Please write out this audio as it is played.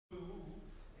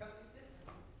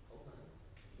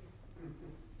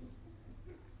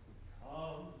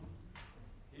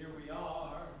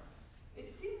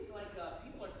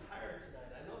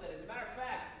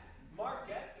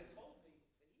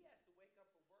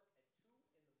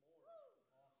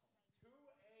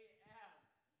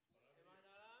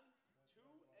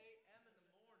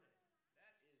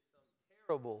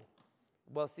terrible.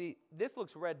 Well, see, this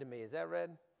looks red to me. Is that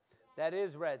red? That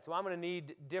is red. So I'm going to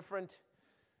need different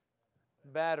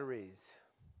batteries.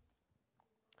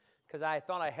 Because I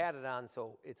thought I had it on,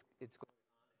 so it's going on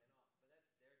and off. But that's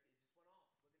there. It just went off.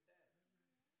 Look at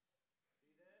that.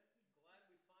 See that? Glad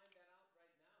we find that out right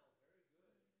now. Very good.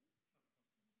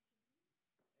 Amen.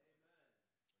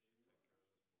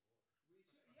 We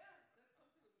should, yes, that's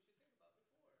something that we should think about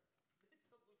before. It's the Lutheran Church of our Savior. We're not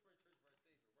going to do that.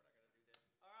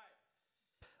 All right.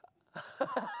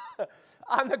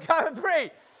 On the count of three,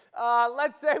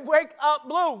 let's say wake up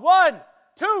blue. 1,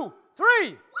 2,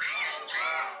 3.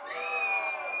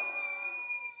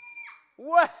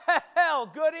 Well,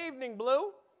 good evening,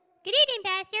 Blue. Good evening,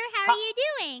 Pastor. How are you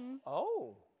doing?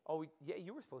 Oh, yeah,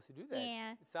 you were supposed to do that.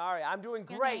 Yeah. Sorry, I'm doing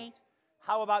great. Okay.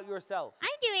 How about yourself? I'm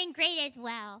doing great as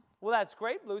well. Well, that's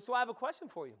great, Blue. So I have a question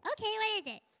for you. Okay, what is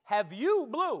it? Have you,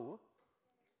 Blue,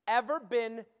 ever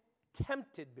been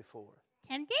tempted before?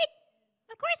 Tempted?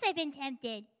 Of course I've been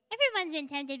tempted. Everyone's been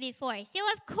tempted before, so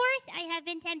of course I have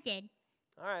been tempted.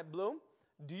 All right, Blue.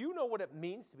 Do you know what it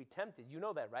means to be tempted? You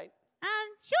know that, right?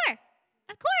 Sure.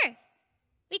 Of course.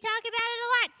 We talk about it a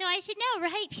lot, so I should know,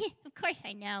 right? Of course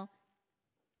I know.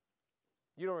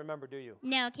 You don't remember, do you?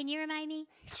 No, can you remind me?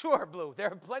 Sure, Blue. There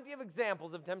are plenty of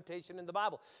examples of temptation in the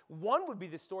Bible. One would be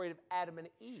the story of Adam and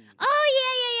Eve.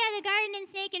 Oh, yeah, the garden and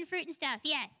snake and fruit and stuff,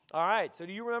 yes. All right, so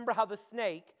do you remember how the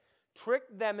snake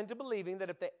tricked them into believing that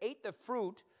if they ate the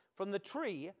fruit from the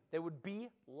tree, they would be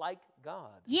like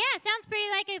God? Yeah, sounds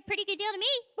like a pretty good deal to me.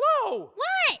 Blue!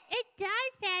 What? It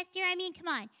does, Pastor. I mean, come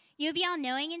on. You'll be all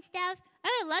knowing and stuff.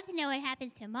 I would love to know what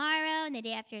happens tomorrow and the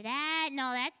day after that and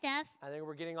all that stuff. I think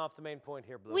we're getting off the main point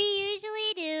here, Blue. We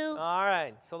usually do. All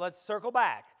right, so let's circle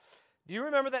back. Do you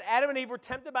remember that Adam and Eve were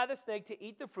tempted by the snake to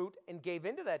eat the fruit and gave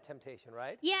into that temptation,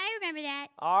 right? Yeah, I remember that.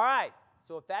 All right,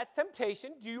 so if that's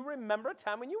temptation, do you remember a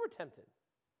time when you were tempted?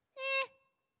 I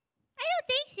don't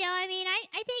think so. I mean, I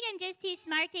think I'm just too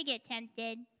smart to get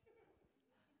tempted.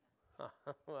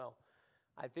 Well,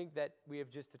 I think that we have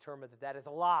just determined that that is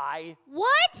a lie.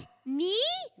 What? Me?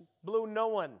 Blue, no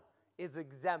one is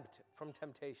exempt from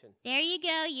temptation. There you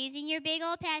go, using your big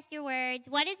old pastor words.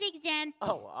 What is exempt?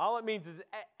 Oh, all it means is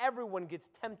everyone gets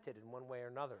tempted in one way or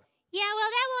another. Yeah, well,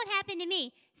 that won't happen to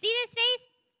me. See this face?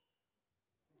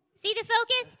 See the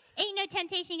focus? Ain't no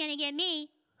temptation gonna get me.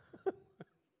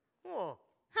 Oh.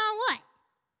 Huh, what?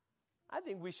 I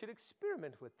think we should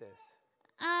experiment with this.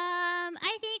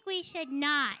 I think we should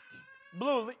not.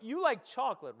 Blue, you like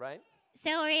chocolate, right?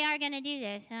 So we are gonna do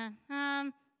this, huh?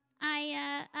 No.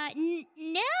 No,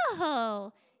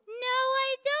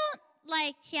 I don't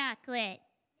like chocolate.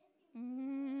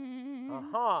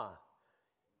 Uh-huh.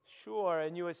 Sure,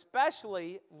 and you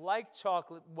especially like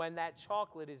chocolate when that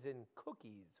chocolate is in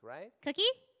cookies, right?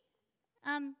 Cookies?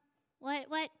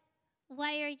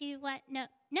 Why are you,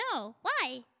 no,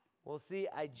 why? Well, see,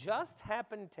 I just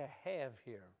happen to have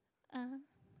here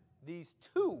these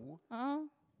two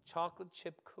chocolate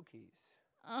chip cookies.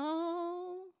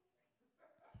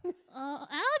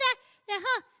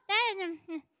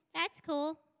 That's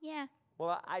cool, yeah.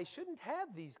 Well, I shouldn't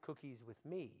have these cookies with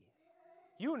me.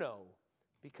 You know,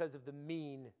 because of the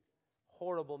mean,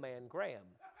 horrible man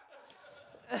Graham.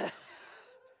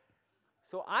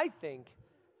 So I think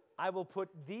I will put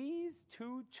these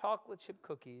two chocolate chip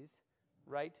cookies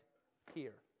right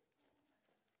here.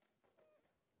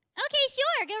 Okay,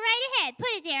 sure, go right ahead. Put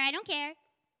it there, I don't care.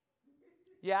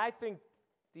 Yeah, I think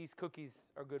these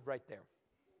cookies are good right there.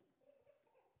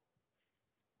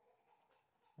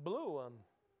 Blue,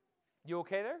 you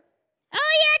okay there?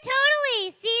 Oh, yeah,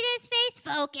 totally. See this face?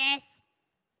 Focus.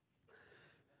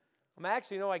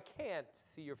 Actually, no, I can't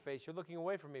see your face. You're looking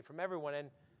away from me, from everyone, and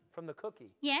from the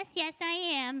cookie. Yes, I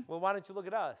am. Well, why don't you look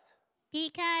at us?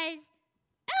 Because,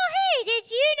 oh, hey, did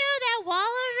you know that wall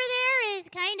over there is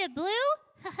kind of blue?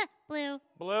 Blue.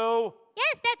 Blue.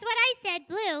 Yes, that's what I said,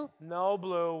 blue. No,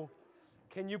 Blue.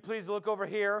 Can you please look over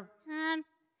here? I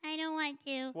don't want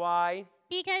to. Why?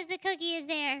 Because the cookie is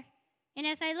there. And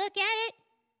if I look at it,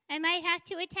 I might have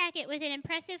to attack it with an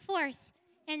impressive force.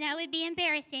 And that would be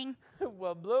embarrassing.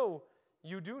 Well, Blue,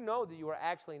 you do know that you are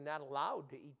actually not allowed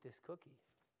to eat this cookie.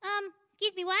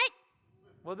 Excuse me, what?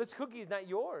 Well, this cookie is not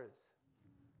yours.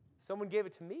 Someone gave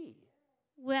it to me.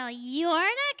 Well, you're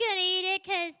not going to eat it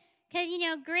because, you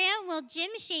know, Graham will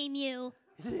gym shame you.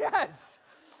 Yes,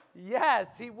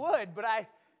 he would, but I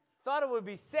thought it would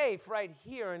be safe right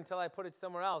here until I put it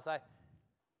somewhere else. I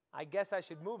guess I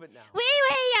should move it now. Wait,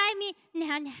 I mean,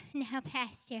 now,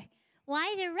 Pastor.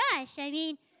 Why the rush? I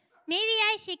mean, maybe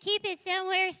I should keep it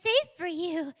somewhere safe for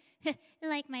you,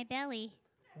 like my belly.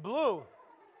 Blue,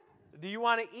 Do you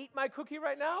want to eat my cookie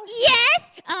right now?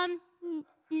 Yes.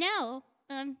 No.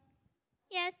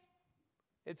 Yes.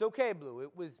 It's okay, Blue.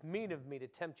 It was mean of me to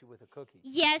tempt you with a cookie.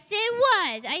 Yes, it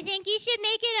was. I think you should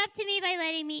make it up to me by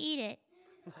letting me eat it.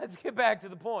 Let's get back to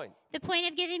the point. The point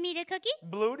of giving me the cookie?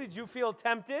 Blue, did you feel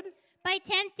tempted? By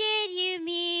tempted, you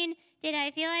mean, did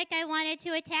I feel like I wanted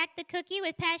to attack the cookie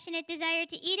with passionate desire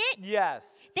to eat it?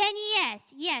 Yes. Then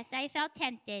yes, I felt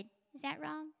tempted. Is that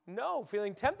wrong? No,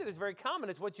 feeling tempted is very common.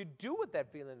 It's what you do with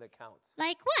that feeling that counts.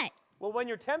 Like what? Well, when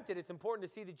you're tempted, it's important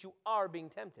to see that you are being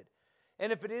tempted.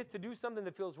 And if it is to do something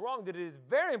that feels wrong, that it is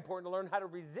very important to learn how to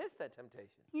resist that temptation.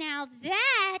 Now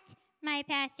that, my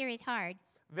pastor, is hard.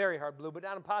 Very hard, Blue, but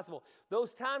not impossible.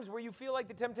 Those times where you feel like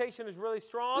the temptation is really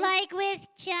strong. Like with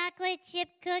chocolate chip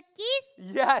cookies?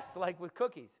 Yes, like with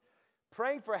cookies.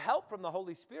 Praying for help from the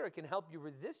Holy Spirit can help you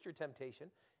resist your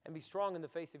temptation and be strong in the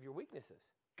face of your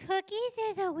weaknesses. Cookies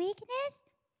is a weakness?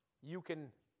 You can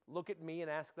look at me and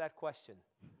ask that question.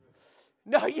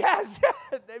 No, yes,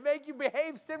 they make you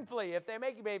behave sinfully. If they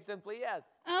make you behave sinfully,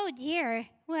 yes. Oh, dear.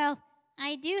 Well,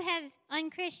 I do have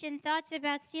unchristian thoughts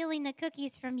about stealing the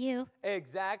cookies from you.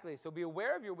 Exactly. So be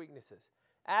aware of your weaknesses.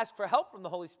 Ask for help from the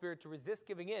Holy Spirit to resist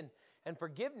giving in and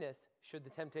forgiveness should the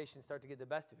temptation start to get the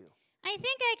best of you. I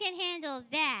think I can handle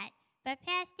that. But,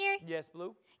 Pastor? Yes,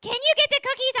 Blue? Can you get the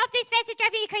cookies off this fence? It's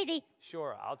driving me crazy.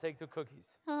 Sure, I'll take the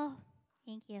cookies. Oh,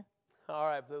 thank you. All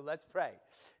right, Blue, let's pray.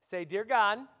 Say, Dear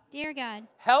God. Dear God.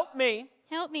 Help me.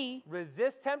 Help me.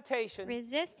 Resist temptation.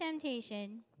 Resist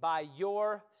temptation. By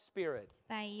your Spirit.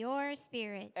 By your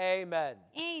Spirit. Amen.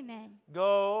 Amen.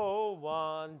 Go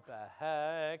on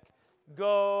back.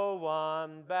 Go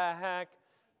on back.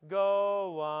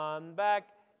 Go on back.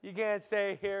 You can't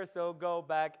stay here, so go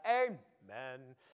back. Amen.